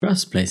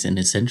Trust plays an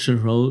essential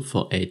role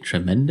for a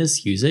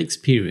tremendous user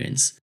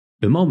experience.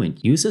 The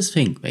moment users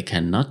think they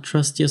cannot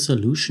trust your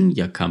solution,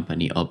 your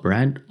company or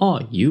brand,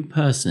 or you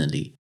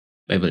personally,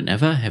 they will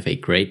never have a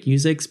great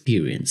user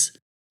experience.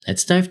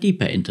 Let's dive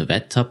deeper into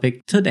that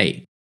topic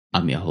today.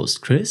 I'm your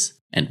host Chris,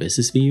 and this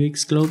is the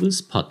UX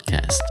Global's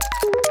podcast.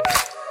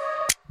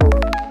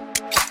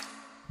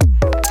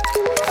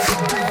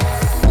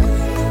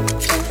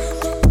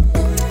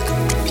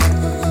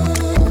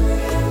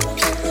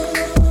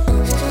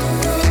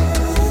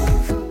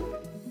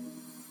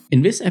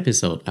 In this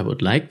episode, I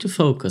would like to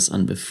focus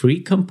on the three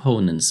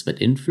components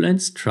that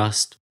influence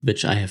trust,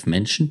 which I have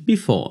mentioned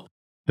before.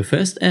 The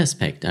first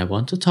aspect I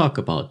want to talk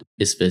about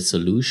is the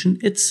solution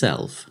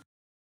itself.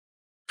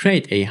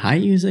 Create a high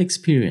user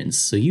experience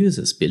so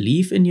users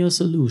believe in your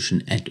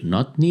solution and do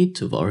not need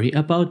to worry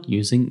about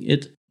using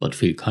it but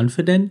feel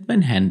confident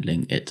when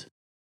handling it.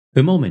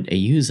 The moment a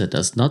user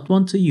does not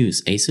want to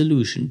use a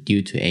solution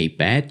due to a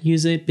bad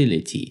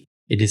usability,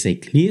 it is a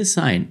clear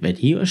sign that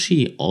he or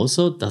she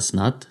also does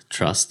not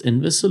trust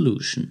in the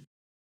solution.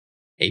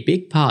 A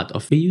big part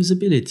of the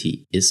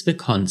usability is the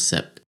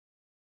concept.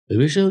 The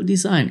visual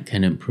design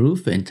can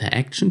improve the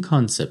interaction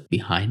concept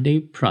behind a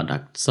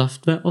product,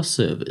 software or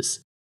service.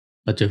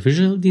 But the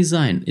visual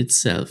design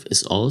itself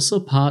is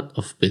also part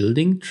of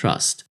building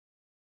trust.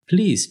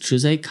 Please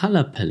choose a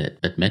color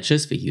palette that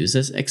matches the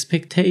user's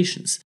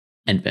expectations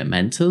and their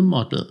mental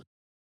model.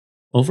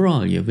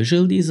 Overall, your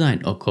visual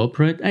design or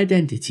corporate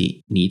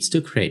identity needs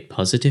to create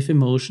positive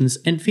emotions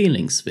and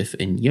feelings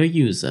within your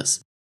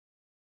users.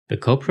 The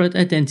corporate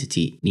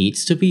identity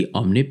needs to be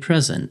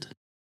omnipresent.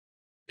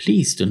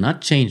 Please do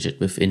not change it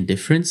within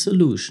different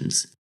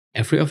solutions.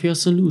 Every of your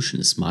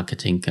solutions,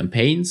 marketing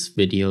campaigns,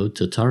 video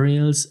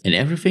tutorials, and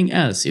everything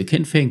else you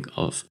can think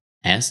of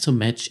has to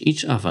match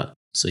each other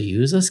so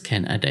users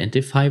can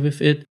identify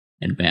with it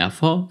and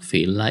therefore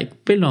feel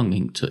like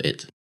belonging to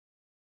it.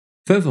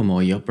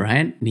 Furthermore, your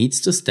brand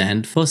needs to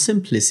stand for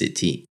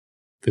simplicity.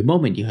 The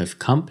moment you have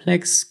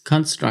complex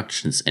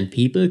constructions and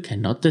people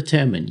cannot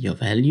determine your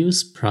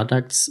values,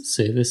 products,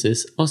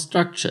 services, or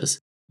structures,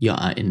 you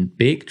are in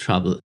big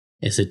trouble,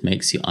 as it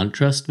makes you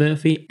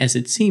untrustworthy, as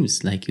it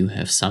seems like you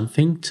have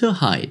something to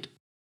hide.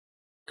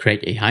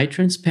 Create a high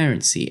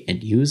transparency,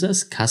 and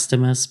users,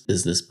 customers,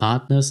 business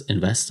partners,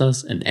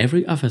 investors, and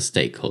every other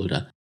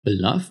stakeholder will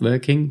love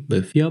working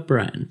with your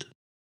brand.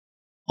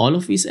 All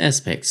of these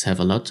aspects have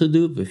a lot to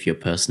do with your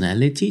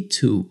personality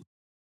too.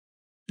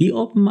 Be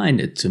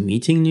open-minded to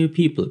meeting new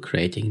people,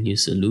 creating new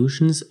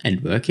solutions,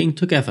 and working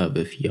together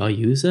with your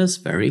users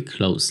very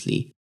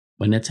closely.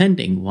 When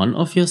attending one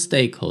of your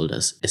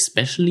stakeholders,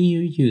 especially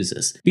your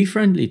users, be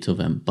friendly to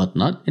them but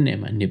not in a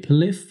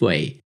manipulative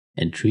way,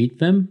 and treat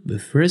them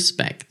with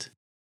respect.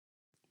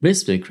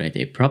 This will create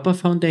a proper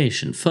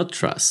foundation for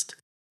trust.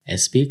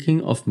 As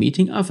speaking of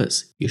meeting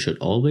others, you should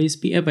always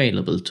be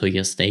available to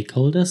your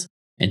stakeholders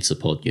and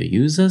support your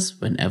users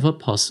whenever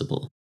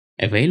possible.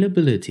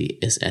 Availability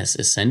is as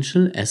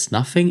essential as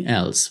nothing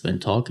else when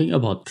talking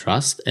about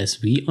trust,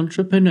 as we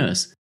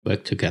entrepreneurs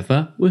work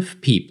together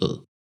with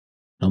people.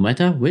 No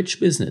matter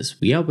which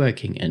business we are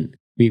working in,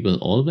 we will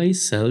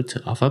always sell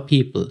to other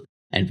people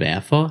and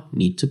therefore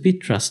need to be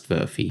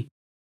trustworthy.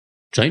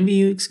 Join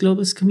the UX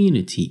Global's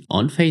community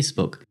on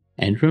Facebook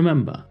and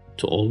remember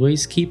to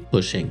always keep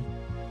pushing.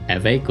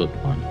 Have a good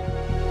one.